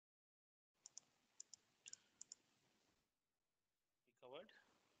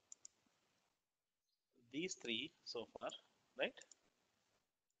these three so far, right?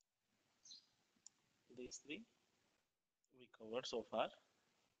 These three we covered so far.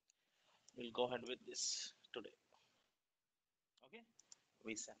 We'll go ahead with this today. Okay,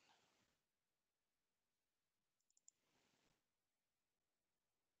 vSAN.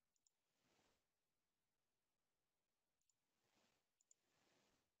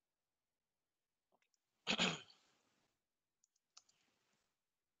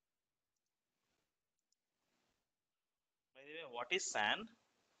 By the way, what is SAN?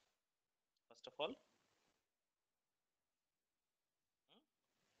 First of all,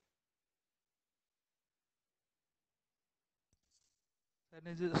 That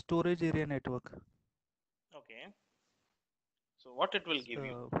is a storage area network. okay. So what it will give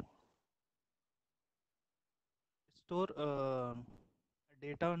you? Uh, Store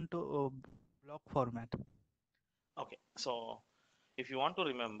data into block format. Okay, so if you want to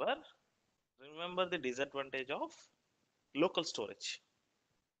remember the disadvantage of local storage.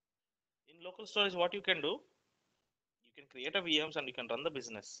 In local storage, what you can do, you can create a VMs and you can run the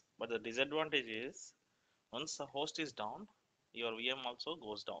business. But the disadvantage is once the host is down, your VM also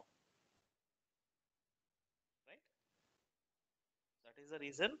goes down. Right? That is the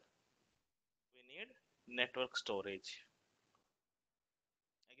reason we need network storage.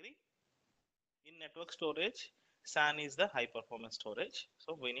 Agree? In network storage, SAN is the high performance storage.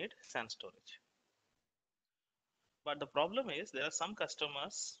 So we need SAN storage. But the problem is there are some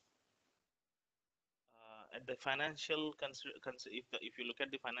customers at the financial if you look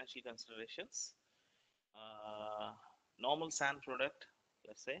at the financial considerations, normal SAN product,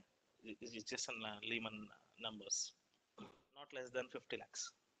 let's say, is just in Lehman numbers, not less than 50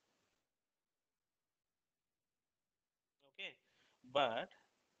 lakhs. Okay, but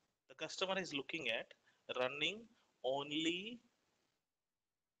the customer is looking at running only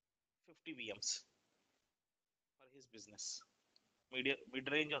 50 VMs for his business.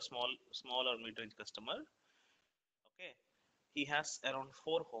 Mid-range or small or mid-range customer. Okay, he has around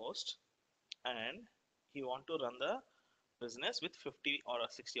 4 hosts and he want to run the business with 50 or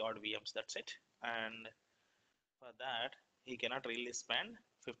 60 odd VMs. That's it. And for that, he cannot really spend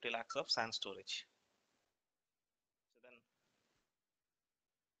 50 lakhs of SAN storage. So then,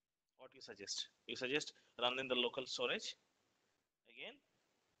 what you suggest? You suggest run in the local storage. Again,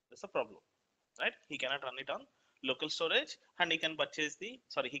 there's a problem, right? He cannot run it on local storage, and he can purchase the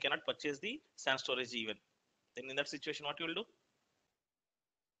he cannot purchase the SAN storage even. Then in that situation, what you will do?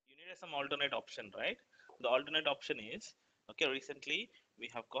 You need some alternate option, right? The alternate option is, okay, recently we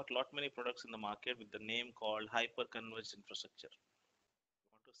have got lot many products in the market with the name called hyper-converged infrastructure.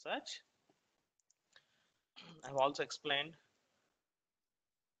 You want to search? I've also explained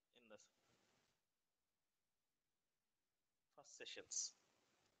in the first sessions,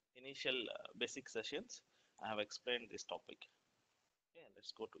 initial basic sessions, I have explained this topic. Okay,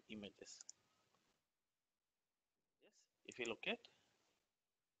 let's go to images. Yes, if you look at,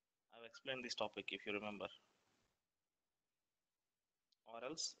 I've explained this topic if you remember. Or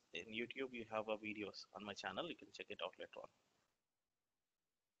else in YouTube you have a videos on my channel, you can check it out later on.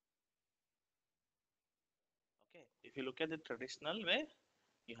 Okay, if you look at the traditional way,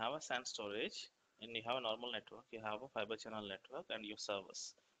 you have a SAN storage and you have a normal network, you have a fiber channel network and your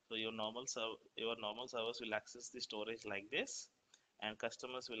servers. So your normal servers will access the storage like this and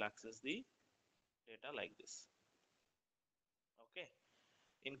customers will access the data like this. Okay,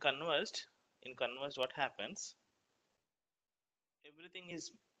 in converged what happens, everything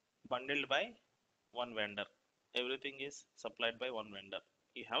is bundled by one vendor, everything is supplied by one vendor.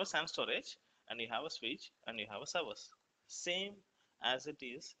 You have a SAN storage and you have a switch and you have a servers, same as it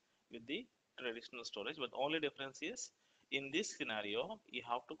is with the traditional storage, but only difference is in this scenario you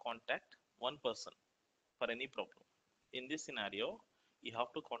have to contact one person for any problem. In this scenario you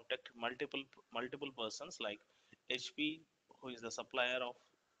have to contact multiple persons like HP, who is the supplier of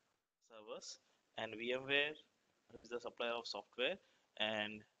servers, and VMware, who is the supplier of software,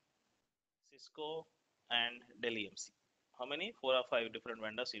 and Cisco and Dell EMC. How many? 4 or 5 different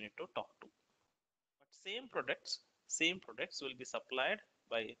vendors you need to talk to. But same products will be supplied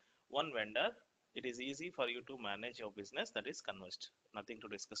by one vendor. It is easy for you to manage your business, that is converged. Nothing to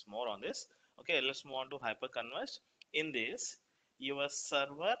discuss more on this. Okay, let's move on to hyper converged. In this, your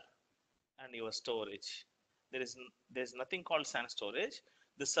server and your storage. There is nothing called SAN storage.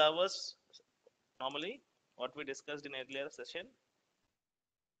 The servers normally what we discussed in earlier session,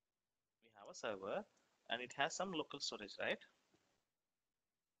 we have a server and it has some local storage, right?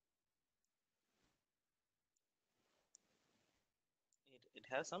 It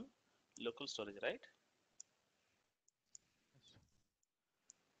has some local storage, right?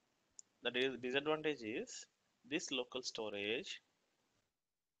 The disadvantage is this local storage,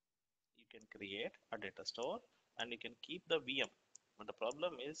 you can create a data store and you can keep the VM. But the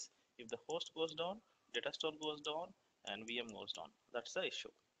problem is if the host goes down, data store goes down, and VM goes down. That's the issue.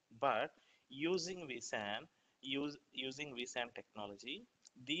 But using vSAN, using vSAN technology,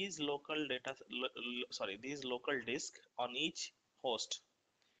 these local these local disk on each host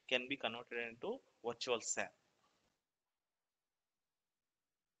can be converted into virtual SAN.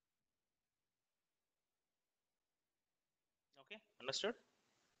 Okay, understood?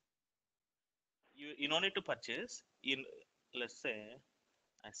 You don't need to purchase in, let's say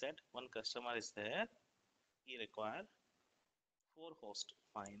I said one customer is there, he require 4 host.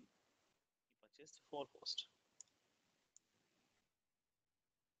 Fine, he purchased 4 host.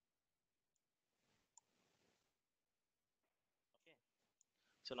 Okay,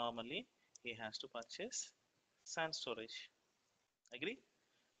 so normally he has to purchase SAN storage. Agree?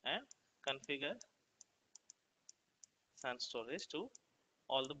 And configure SAN storage to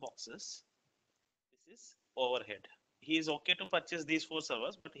all the boxes. This is overhead. He is okay to purchase these 4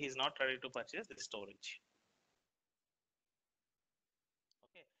 servers, but he is not ready to purchase this storage.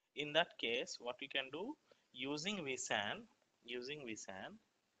 Okay. In that case, what you can do using vSAN,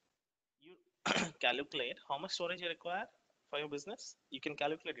 you calculate how much storage you require for your business. You can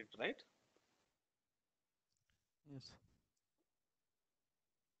calculate it, right? Yes.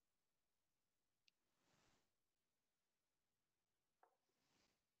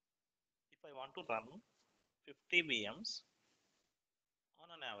 If I want to run 50 VMs on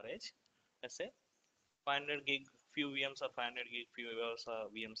an average, let's say 500 gig, few VMs are 500 gig, few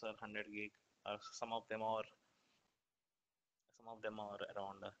VMs are 100 gig, some of them are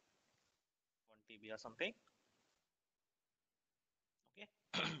around 1 TB or something. Okay,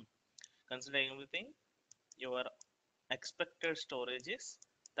 considering everything, your expected storage is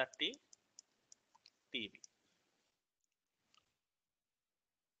 30 TB.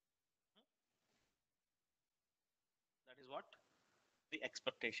 That is what the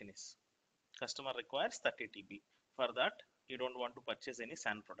expectation is. Customer requires 30 TB. For that, you don't want to purchase any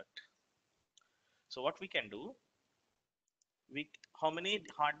SAN product. So what we can do, we how many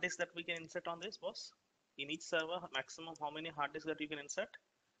hard disks that we can insert on this, boss? In each server, maximum how many hard disks that you can insert?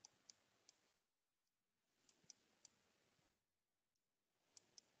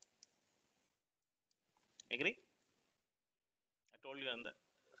 Agree? I told you in the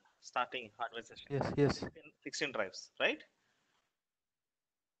starting hardware session. Yes. Yes. 16 drives, right?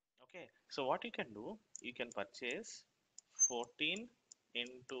 Okay. So what you can do, you can purchase 14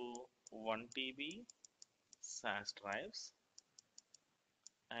 into 1 TB SAS drives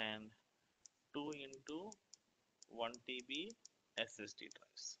and 2 into 1 TB SSD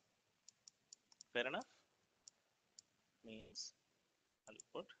drives. Fair enough? Means I'll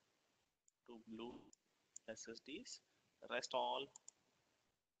put 2 blue SSDs, rest all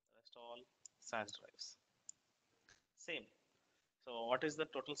SAS drives. Same. So what is the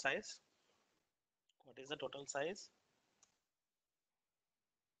total size? What is the total size?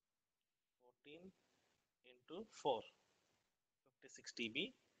 14 into 4, 56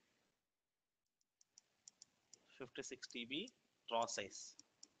 TB, 56 TB raw size,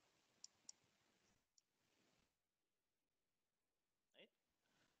 right?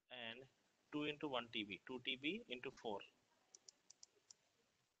 And 2 into 1 TB, 2 TB into 4,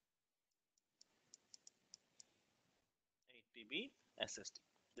 8 TB SSD.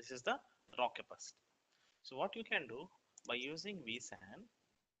 This is the raw capacity. So what you can do by using vSAN,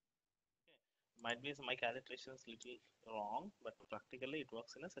 okay, might be my calculation is little wrong, but practically it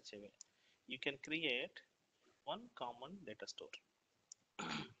works in a such a way. You can create one common data store.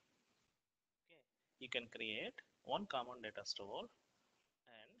 Okay, you can create one common data store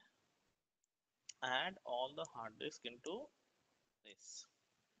and add all the hard disk into this.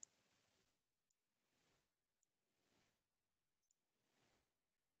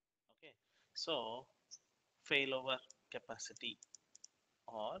 Okay, so failover capacity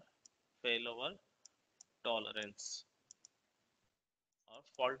or failover tolerance or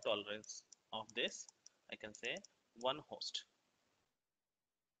fault tolerance of this, I can say one host.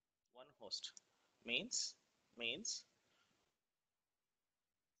 One host means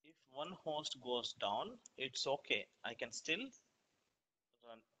if one host goes down, it's okay. I can still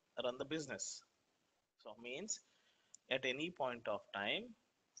run the business. So means at any point of time,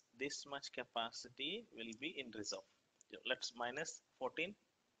 this much capacity will be in reserve. Let's minus 14,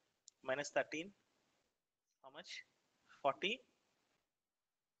 minus 13. How much? 40.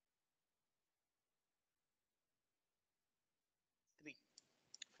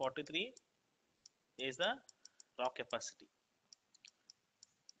 43 is the raw capacity.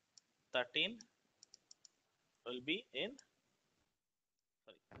 13 will be in,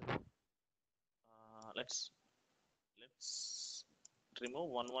 sorry, let's remove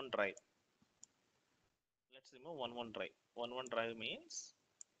one drive. Let's remove one drive. One drive means,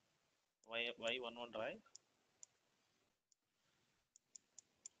 why one drive?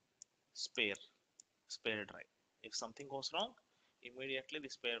 Spare drive. If something goes wrong, immediately the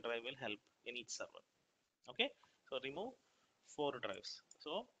spare drive will help in each server. Okay, so remove 4 drives,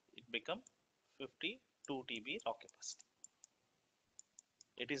 so it become 52 TB raw capacity.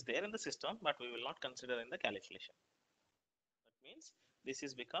 It is there in the system, but we will not consider in the calculation. That means this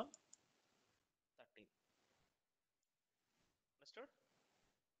is become 13. Understood?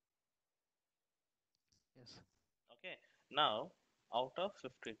 Yes. Okay, now out of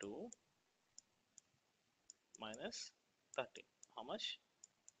 52 minus 13, how much?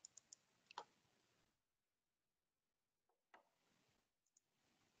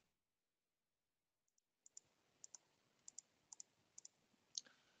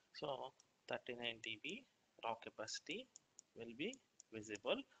 So 39 TB raw capacity will be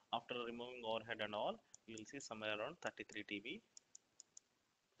visible. After removing overhead and all, you will see somewhere around 33 TB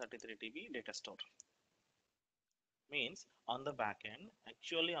data store. Means on the back end,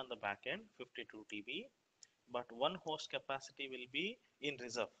 actually on the back end 52 TB, but one host capacity will be in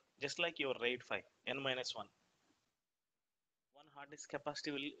reserve, just like your RAID 5 n minus 1. One hard disk capacity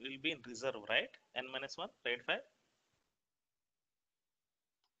will be in reserve, right? N minus 1 RAID 5.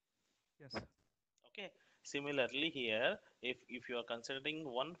 Yes. Okay, similarly here, if you are considering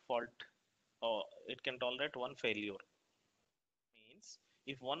one fault, or it can tolerate one failure, means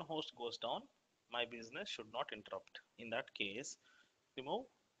if one host goes down, my business should not interrupt. In that case, remove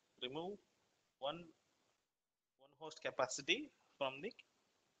remove one host capacity from the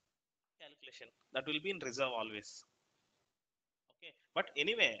calculation. That will be in reserve always. Okay, but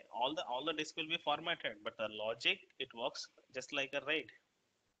anyway, all the disk will be formatted, but the logic, it works just like a RAID.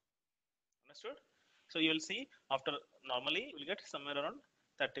 Understood? So you will see, after normally you will get somewhere around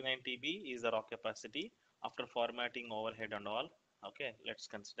 39 TB is the raw capacity after formatting overhead and all. Okay, let's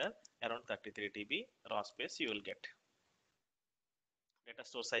consider around 33 TB raw space you will get. Data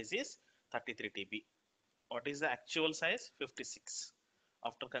store size is 33 TB. What is the actual size? 56.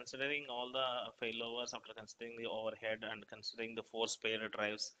 After considering all the failovers, after considering the overhead and considering the 4 spare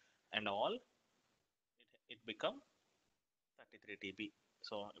drives and all, it become 33 TB.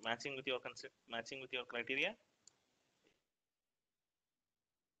 So matching with your criteria.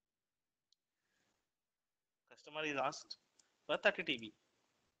 Customer is asked for 30 TB.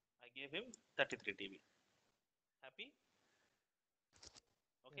 I gave him 33 TB. Happy?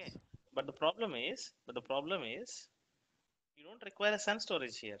 Okay. Yes. But the problem is, you don't require a SAN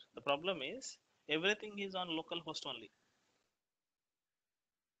storage here. The problem is everything is on local host only.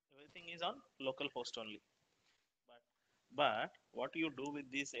 Everything is on local host only. But but what you do with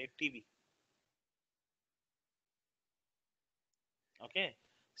this 8 TB? Okay.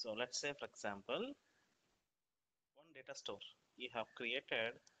 So let's say, for example, one data store. You have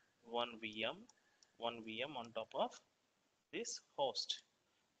created one VM on top of this host.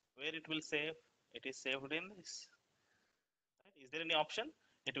 Where it will save? It is saved in this. Right? Is there any option?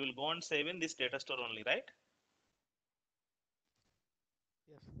 It will go and save in this data store only, right?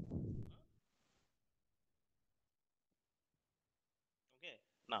 Yes. Okay.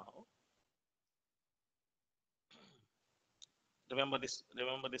 Now remember this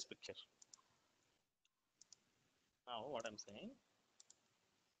picture. Now what I'm saying,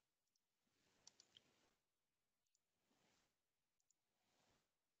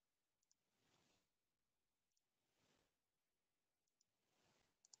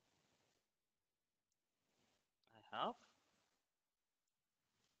 I have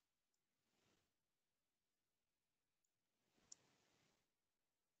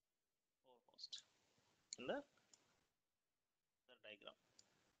 4 hosts in the diagram.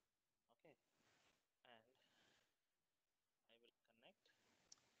 Okay. And I will connect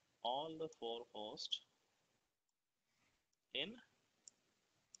all the 4 hosts in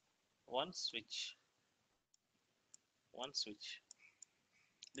one switch. One switch.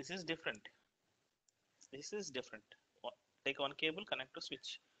 This is different. This is different. Take one cable, connect to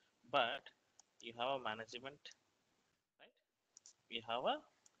switch. But you have a management, right? You have a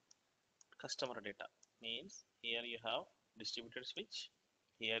customer data. Means here you have distributed switch.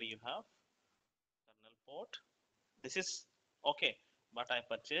 Here you have kernel port. This is okay, but I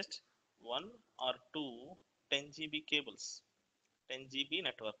purchased one or two 10 GB cables, 10 GB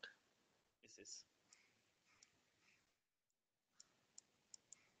network. This is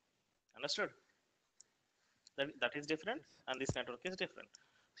understood. That is different, Yes. and this network is different.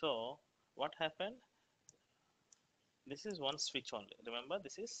 So what happened? This is one switch only. Remember,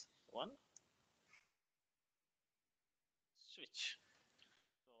 this is one switch.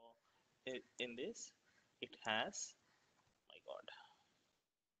 So in this, it has, my God,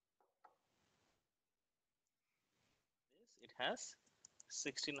 this it has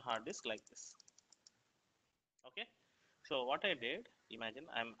 16 hard disk like this. Okay. So what I did, imagine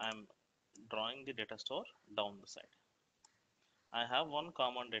I'm drawing the data store down the side. I have one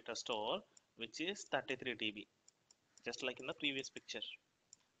common data store which is 33 TB, just like in the previous picture,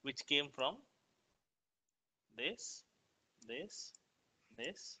 which came from this, this,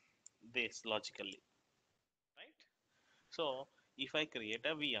 this logically, right? So if I create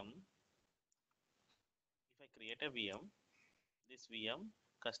a VM, if I create a VM, this VM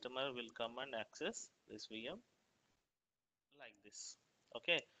customer will come and access this VM like this.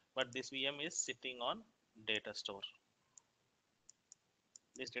 Okay, but this VM is sitting on data store.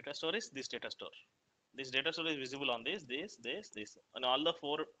 This data store is this data store. This data store is visible on this. On all the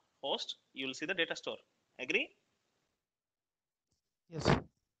four hosts, you will see the data store. Agree? Yes.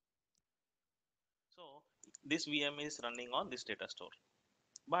 So this VM is running on this data store.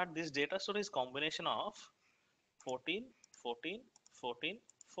 But this data store is combination of 14, 14, 14,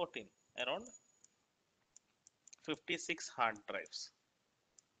 14, around 56 hard drives.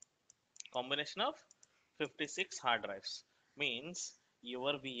 Combination of 56 hard drives means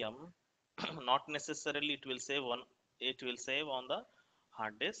your VM not necessarily it will save one, it will save on the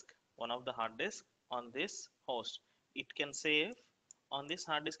hard disk, one of the hard disk on this host. It can save on this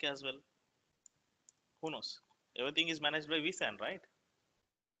hard disk as well. Who knows? Everything is managed by vSAN, right?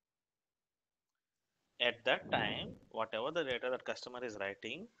 At that time, whatever the data that customer is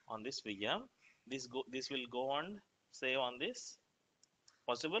writing on this VM, this will go and save on this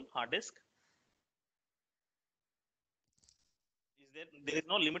possible hard disk. There is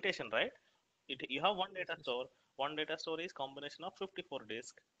no limitation, right? You have one Yes. data Yes. store. One data store is combination of 54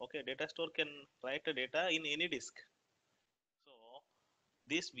 disk. Okay, data store can write a data in any disk. So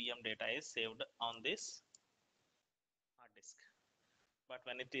this VM data is saved on this hard disk. But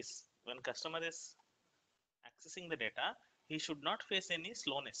when customer is accessing the data, he should not face any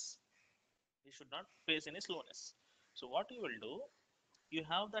slowness. He should not face any slowness. So what you will do, you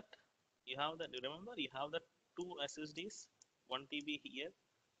have that, you remember you have the two SSDs, 1 TB here,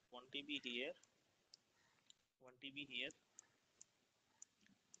 1 TB here, 1 TB here,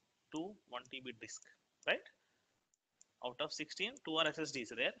 two 1 TB disk, right? Out of 16, two are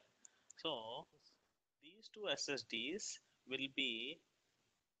SSDs there. So Yes. these two SSDs will be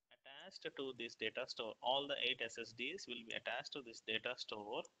attached to this data store. All the 8 SSDs will be attached to this data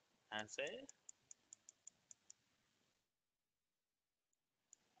store as a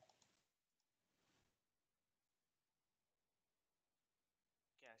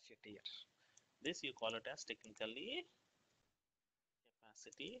cache tier. This you call it as technically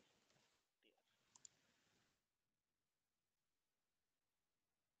capacity.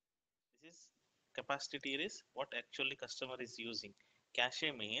 This is capacity tier is what actually customer is using.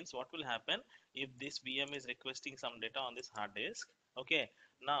 Cache means what will happen if this VM is requesting some data on this hard disk. Okay,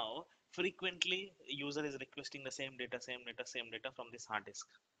 now frequently user is requesting the same data from this hard disk.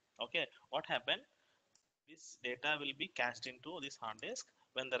 Okay, what happened? This data will be cached into this hard disk.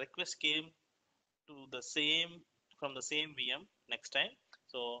 When the request came to the same from the same VM next time,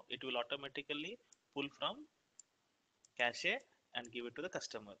 so it will automatically pull from cache and give it to the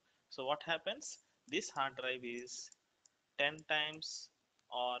customer. So what happens? This hard drive is 10 times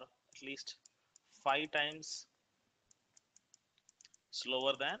or at least 5 times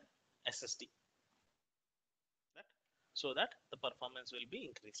slower than SSD, that, so that the performance will be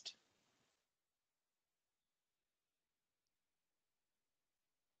increased.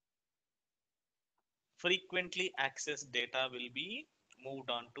 Frequently accessed data will be moved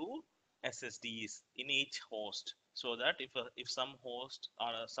on to SSDs in each host, so that if some host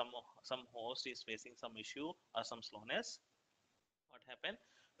or some host is facing some issue or some slowness, what happen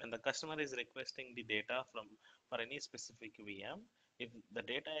when the customer is requesting the data from for any specific VM, if the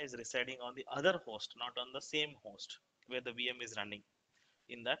data is residing on the other host, not on the same host where the VM is running,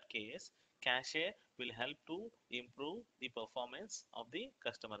 in that case cache will help to improve the performance of the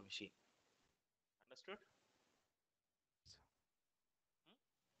customer machine. Understood?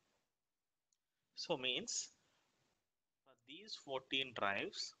 So means for these 14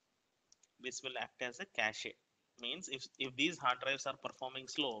 drives, this will act as a cache. Means if these hard drives are performing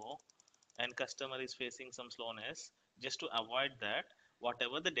slow and customer is facing some slowness, just to avoid that,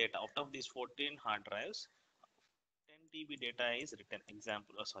 whatever the data out of these 14 hard drives, 10 TB data is written.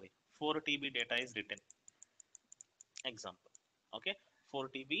 Example, oh sorry, 4 TB data is written. Example. Okay, 4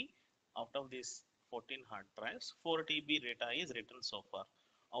 TB. Out of these 14 hard drives, 4 TB data is written so far.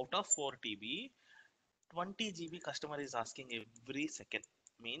 Out of 4 TB, 20 GB customer is asking every second.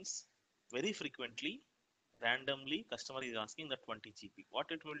 Means very frequently, randomly, customer is asking the 20 GB. What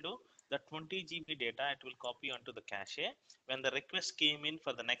it will do? The 20 GB data it will copy onto the cache. When the request came in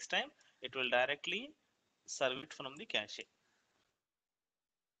for the next time, it will directly serve it from the cache.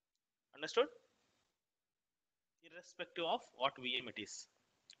 Understood? Irrespective of what VM it is.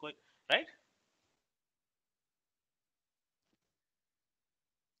 Right?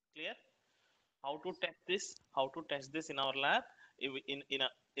 Clear? How to test this? How to test this in our lab?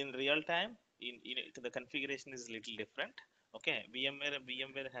 In real time, the configuration is little different. Okay,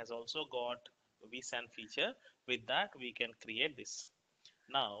 VMware has also got vSAN feature. With that, we can create this.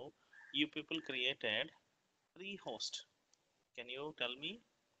 Now, you people created 3 hosts. Can you tell me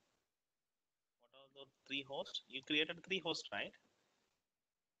what are the 3 hosts? You created 3 hosts, right?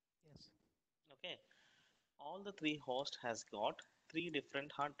 Yes. Okay. All the 3 hosts has got 3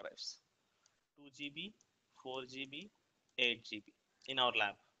 different hard drives. 2 GB, 4 GB, 8 GB in our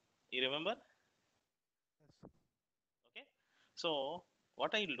lab. You remember? Yes. Okay. So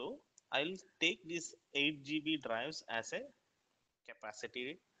what I'll do, I'll take these 8 GB drives as a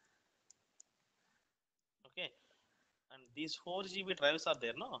capacity. Okay. And these 4 GB drives are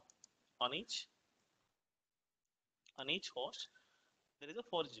there, no? On each host, there is a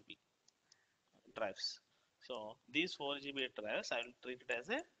 4 GB drives. So these 4 GB drives, I will treat it as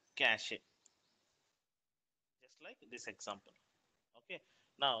a cache, just like this example. Okay.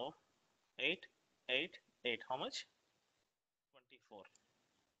 Now 8, 8, 8. How much? 24.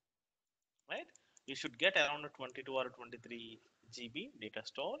 Right? You should get around a 22 or 23 GB data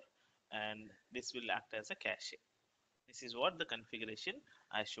store, and this will act as a cache. This is what the configuration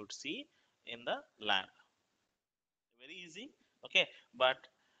I should see in the lab. Very easy. Okay, but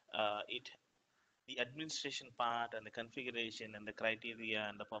it the administration part and the configuration and the criteria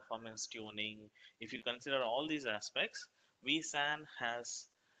and the performance tuning, if you consider all these aspects, vSAN has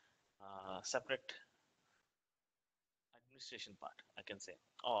separate administration part, I can say,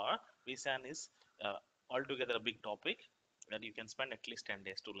 or vSAN is altogether a big topic that you can spend at least 10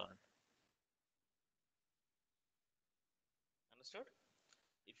 days to learn. Understood?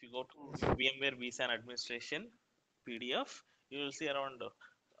 If you go to Yes. VMware vSAN administration PDF, you will see around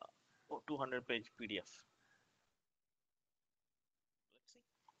 200-page PDF. Let's see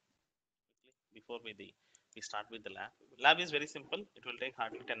quickly before we start with the lab. Lab is very simple. It will take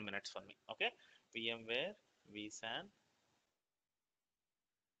hardly 10 minutes for me. Okay, VMware vSAN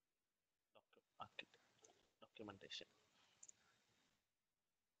documentation.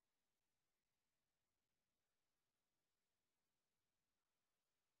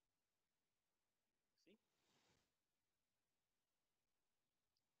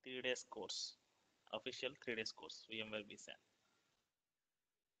 See, 3 days course, official 3 days course, VMware vSAN.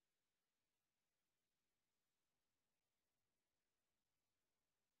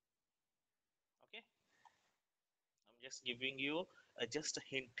 Okay, I'm just giving you just a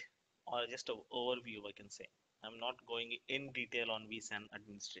hint or just an overview, I can say. I'm not going in detail on vSAN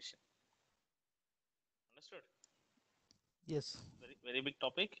administration. Understood? Yes. Very, very big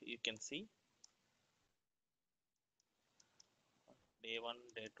topic. You can see day one,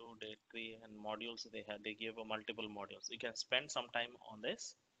 day two, day three, and modules they give a multiple modules. You can spend some time on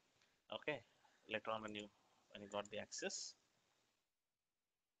this. Okay, later on when you got the access.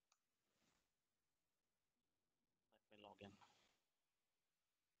 Let me log in.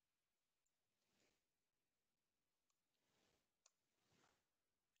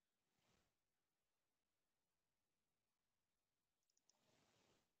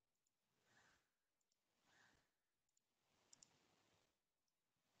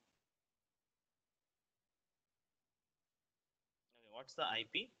 Okay, what's the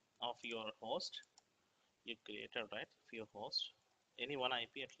IP of your host? You created, right, for your host. Any one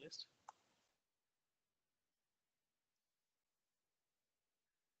IP at least.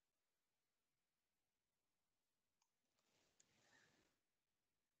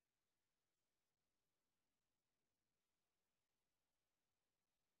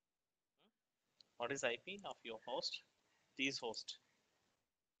 What is IP of your host? These host.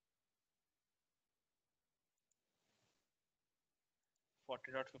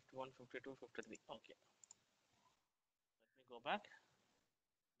 40.51, 52, 53. Okay. Let me go back.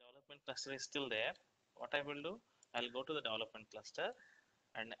 Development cluster is still there. What I will do, I'll go to the development cluster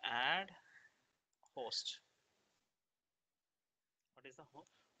and add host. What is the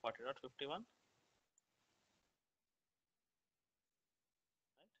host? 40.51, right?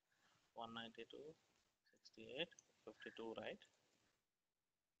 192, 68, 52, right?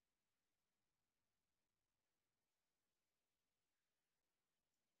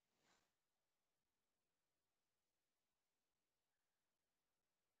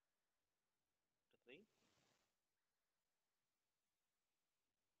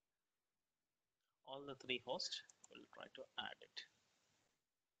 all the three hosts. We'll try to add it.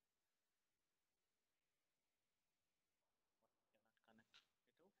 Cannot connect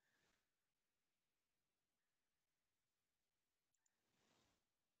it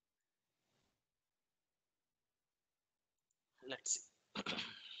to. Let's see.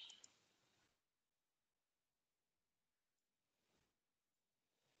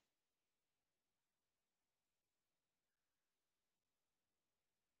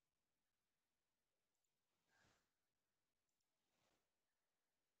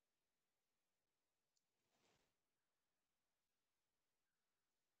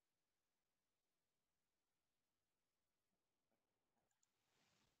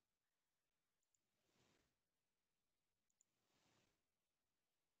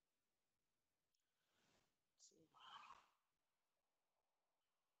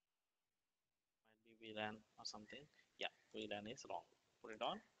 Might be VLAN or something. Yeah, VLAN is wrong. Put it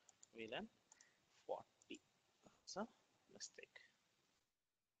on VLAN 40. It's a mistake.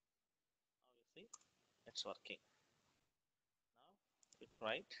 Now you see it's working. Now hit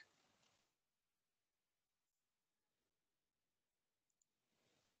right.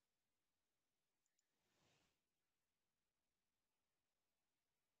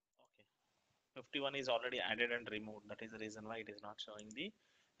 Okay. 51 is already added and removed. That is the reason why it is not showing the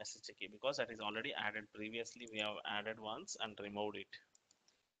SSH key, because that is already added previously. We have added once and removed it.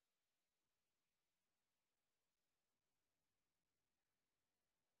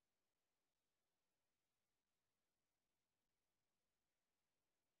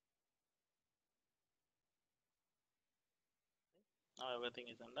 Now everything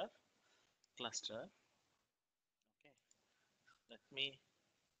is under cluster. Okay. Let me,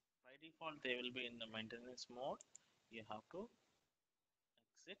 by default they will be in the maintenance mode. You have to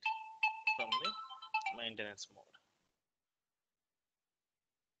exit from the maintenance mode.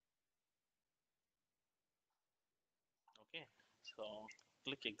 Okay. So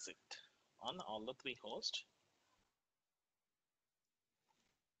click exit on all the three hosts.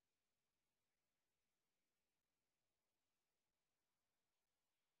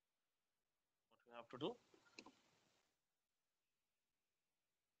 What we have to do,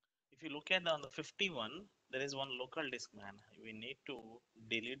 if you look at on the 51, there is one local disk, man. We need to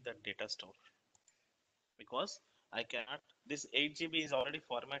delete the data store, because I cannot, this 8 GB is already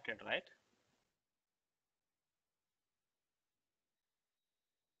formatted, right?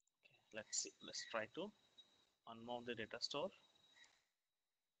 Okay, let's see, let's try to unmount the data store.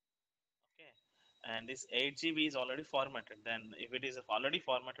 Okay, and this 8 GB is already formatted. Then if it is already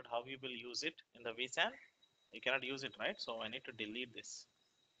formatted, how you will use it in the vSAN? You cannot use it, right? So I need to delete this.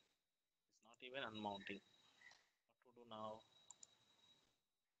 It's not even unmounting. What to do now?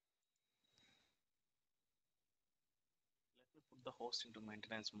 Let me put the host into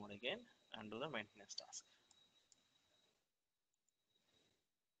maintenance mode again and do the maintenance task.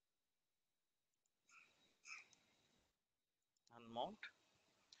 Unmount.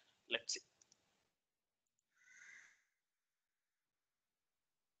 Let's see.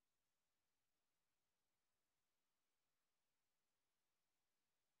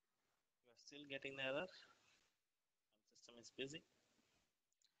 You are still getting the error. System is busy.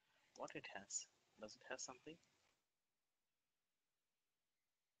 What it has? Does it have something?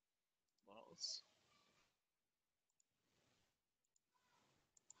 Browse.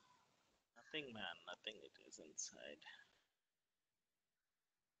 Nothing, man. Nothing. It is inside.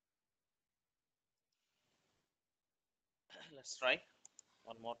 Let's try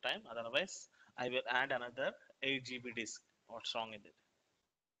one more time. Otherwise, I will add another 8 GB disk. What's wrong with it?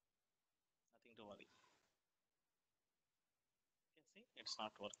 Nothing to worry. You can see it's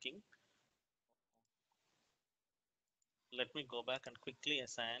not working. Let me go back and quickly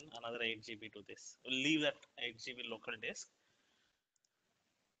assign another 8 GB to this. We'll leave that 8 GB local disk.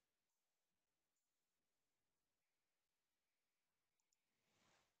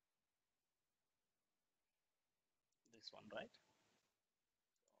 This one, right?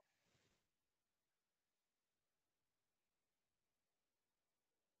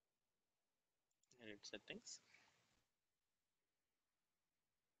 Edit settings.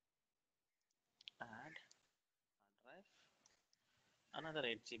 Add hard drive. Another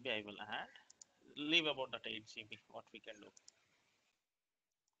 8 GB I will add. Leave about that 8 GB. What we can do.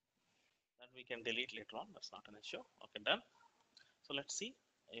 That we can delete later on. That's not an issue. Okay, done. So let's see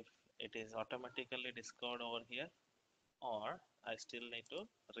if it is automatically discovered over here, or I still need to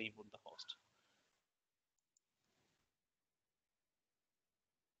reboot the host.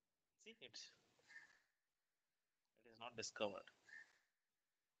 See, it is not discovered.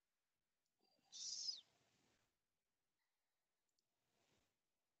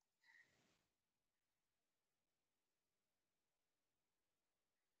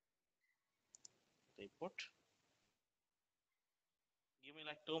 Reboot. Give me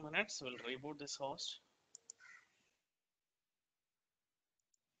like 2 minutes. We'll reboot this host.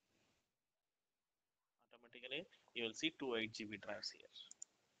 Automatically, you will see two 8 GB drives here.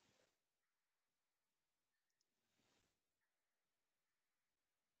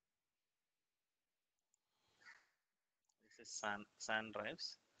 This is SAN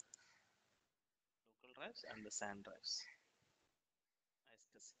drives, local drives, and the SAN drives. Nice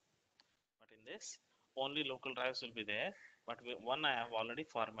to see. But in this, only local drives will be there. But one I have already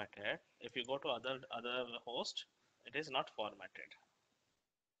formatted. If you go to other host, it is not formatted.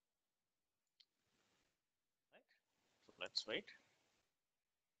 Right? So let's wait.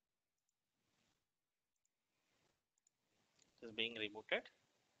 It is being rebooted.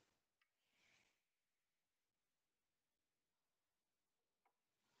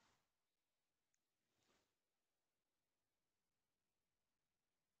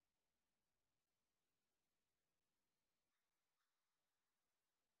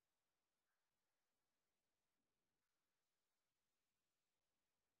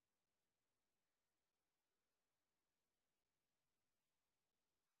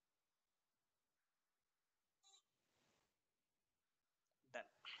 Done.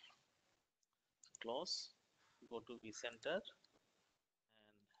 Close. Go to vCenter and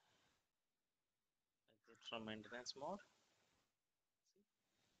exit from maintenance mode.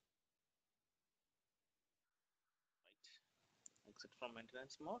 Right. Exit from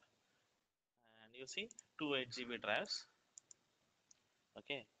maintenance mode, and you see two 8 GB drives.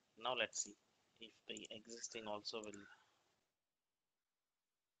 Okay. Now let's see if the existing also will.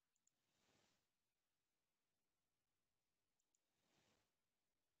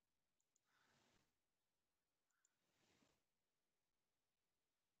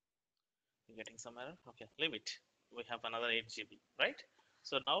 You're getting some error. Okay, leave it. We have another 8 GB, right?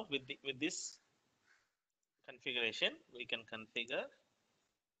 So now with this configuration, we can configure.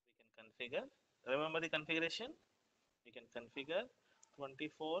 We can configure. Remember the configuration? We can configure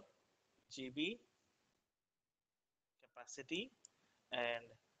 24 GB capacity and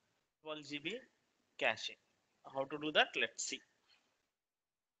 12 GB cache. How to do that? Let's see.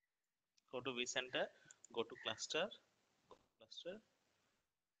 Go to vCenter, go to cluster,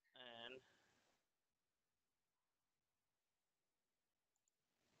 and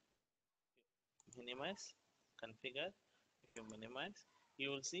minimize, configure. If you minimize, you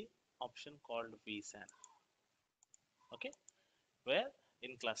will see option called vSAN. Okay, where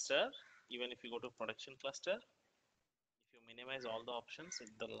in cluster, even if you go to production cluster, if you minimize all the options, at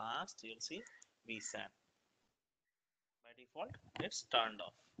the last you'll see vSAN. By default, it's turned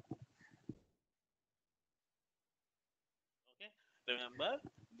off. Okay, remember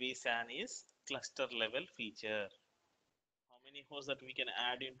vSAN is cluster level feature. How many hosts that we can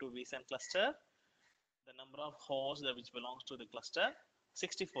add into vSAN cluster? The number of hosts that which belongs to the cluster,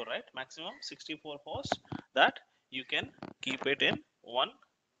 64, right? Maximum 64 hosts that you can keep it in one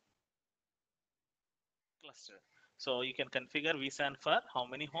cluster. So you can configure vSAN for how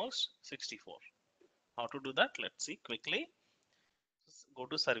many hosts? 64. How to do that? Let's see quickly. Go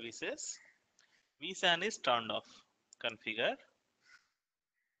to services. vSAN is turned off. Configure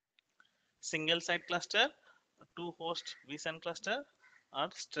single site cluster, two host vSAN cluster, or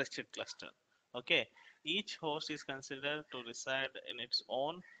stretched cluster. Okay, each host is considered to reside in its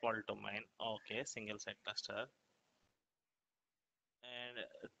own fault domain. Okay, single site cluster, and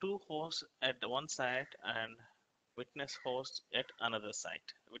two hosts at one site and witness host at another site.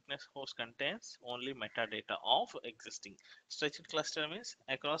 Witness host contains only metadata of existing. Stretched cluster means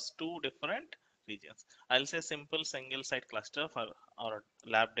across two different regions. I'll say simple single site cluster for our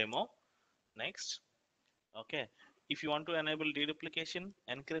lab demo. Next. Okay. If you want to enable deduplication,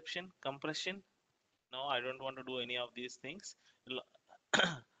 encryption, compression, no, I don't want to do any of these things.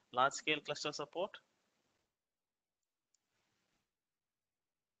 Large scale cluster support,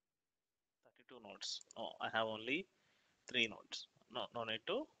 32 nodes. Oh, I have only 3 nodes. No, no need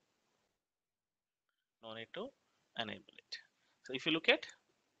to enable it. So if you look at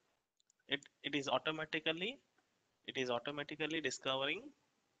it, it is automatically discovering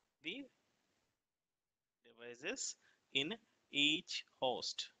the devices in each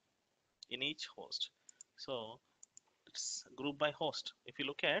host. In each host. So it's group by host. If you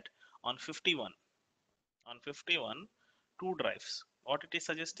look at on 51, on 51, two drives. What it is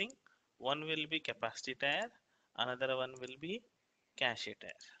suggesting? One will be capacity tier, another one will be cache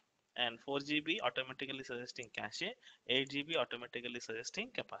tier. And 4 GB automatically suggesting cache, 8 GB automatically suggesting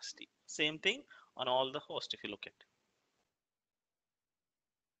capacity. Same thing on all the hosts if you look at.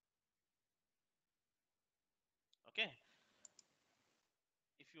 Okay.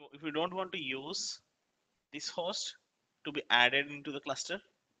 If you don't want to use this host to be added into the cluster,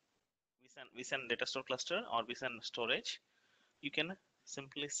 vSAN data store cluster or vSAN storage, you can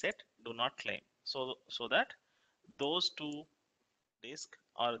simply set do not claim. So that those two disk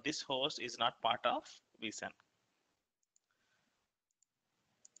or this host is not part of vSAN.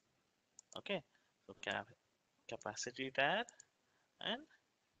 Okay, so capacity tag and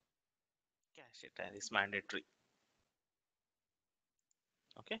cache tag is mandatory.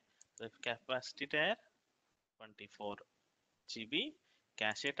 Okay, so if capacity tag 24 GB,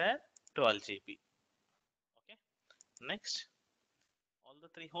 cache tag 12 GB. Okay, next, all the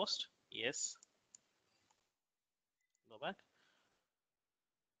three hosts, yes, go back.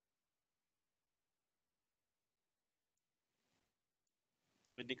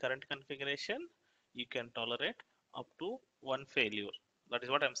 With the current configuration, you can tolerate up to one failure. That is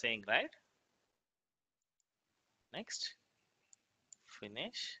what I'm saying, right? Next,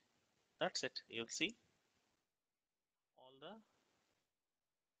 finish. That's it. You'll see all the,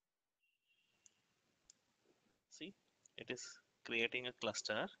 see, it is creating a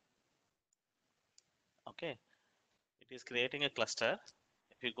cluster. Okay, it is creating a cluster.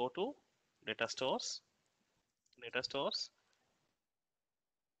 If you go to data stores, data stores,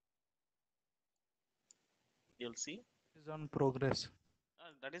 you'll see It is on progress.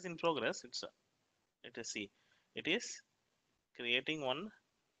 that is in progress. It is, see, it is creating one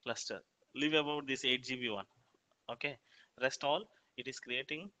cluster. Leave about this 8 GB one. Okay, rest all it is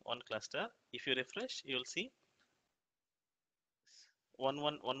creating one cluster. If you refresh, you will see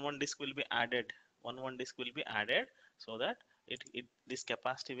one disk will be added. One disk will be added, so that it this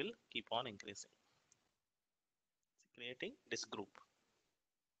capacity will keep on increasing. It's creating disk group.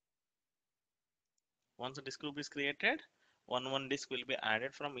 Once a disk group is created, one disk will be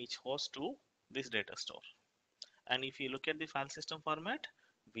added from each host to this data store. And if you look at the file system format,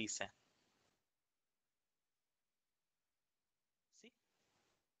 vSAN. See,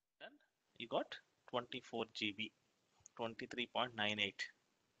 done. You got 24 GB, 23.98,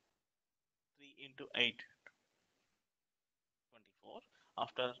 3 into 8, 24.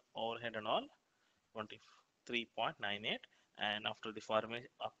 After overhead and all, 23.98, and after the format,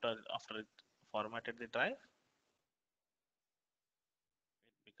 after it formatted the drive,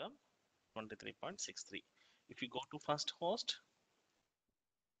 it become 23.63. If you go to first host,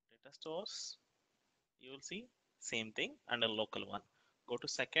 data stores, you will see same thing and a local one. Go to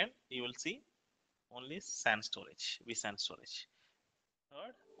second, you will see only SAN storage, vSAN storage.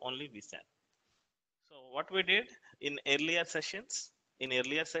 Third, only vSAN. So what we did in earlier sessions,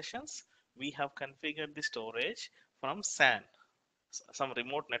 we have configured the storage from SAN, some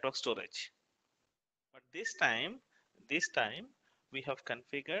remote network storage. But this time we have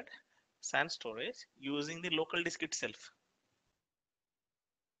configured SAN storage using the local disk itself.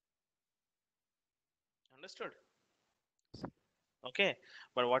 Understood? Okay.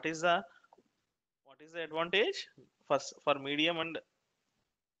 But what is the advantage for medium and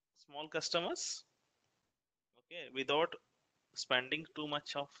small customers? Okay, without spending too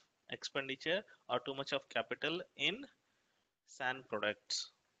much of expenditure or too much of capital in SAN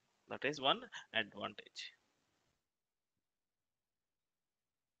products. That is one advantage.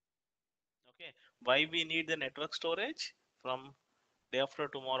 Okay, why we need the network storage? From day after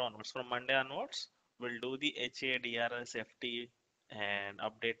tomorrow onwards, from Monday onwards, we'll do the HADRS, FT, and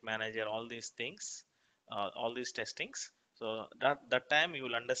update manager, all these things, all these testings. So that time you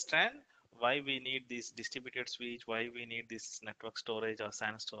will understand why we need this distributed switch, why we need this network storage or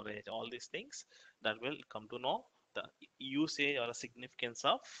SAN storage, all these things. That will come to know the usage or the significance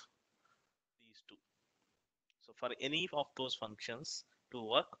of these two. So for any of those functions to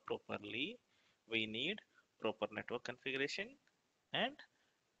work properly, we need proper network configuration and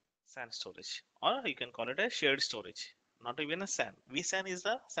SAN storage, or you can call it a shared storage, not even a SAN. vSAN is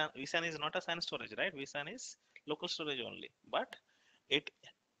not a SAN storage, right? vSAN is local storage only, but it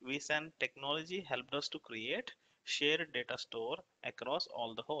vSAN technology helped us to create shared data store across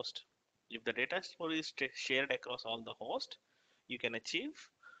all the host. If the data store is shared across all the host, you can achieve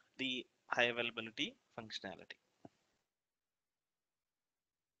the high availability functionality.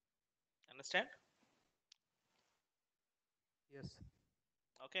 Understand? Yes.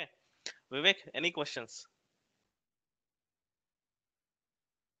 Okay. Vivek, any questions?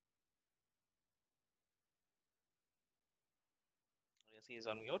 Yes, he is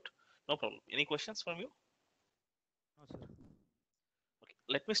on mute. No problem. Any questions from you? No, sir. Okay,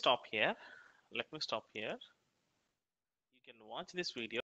 let me stop here. Let me stop here. You can watch this video.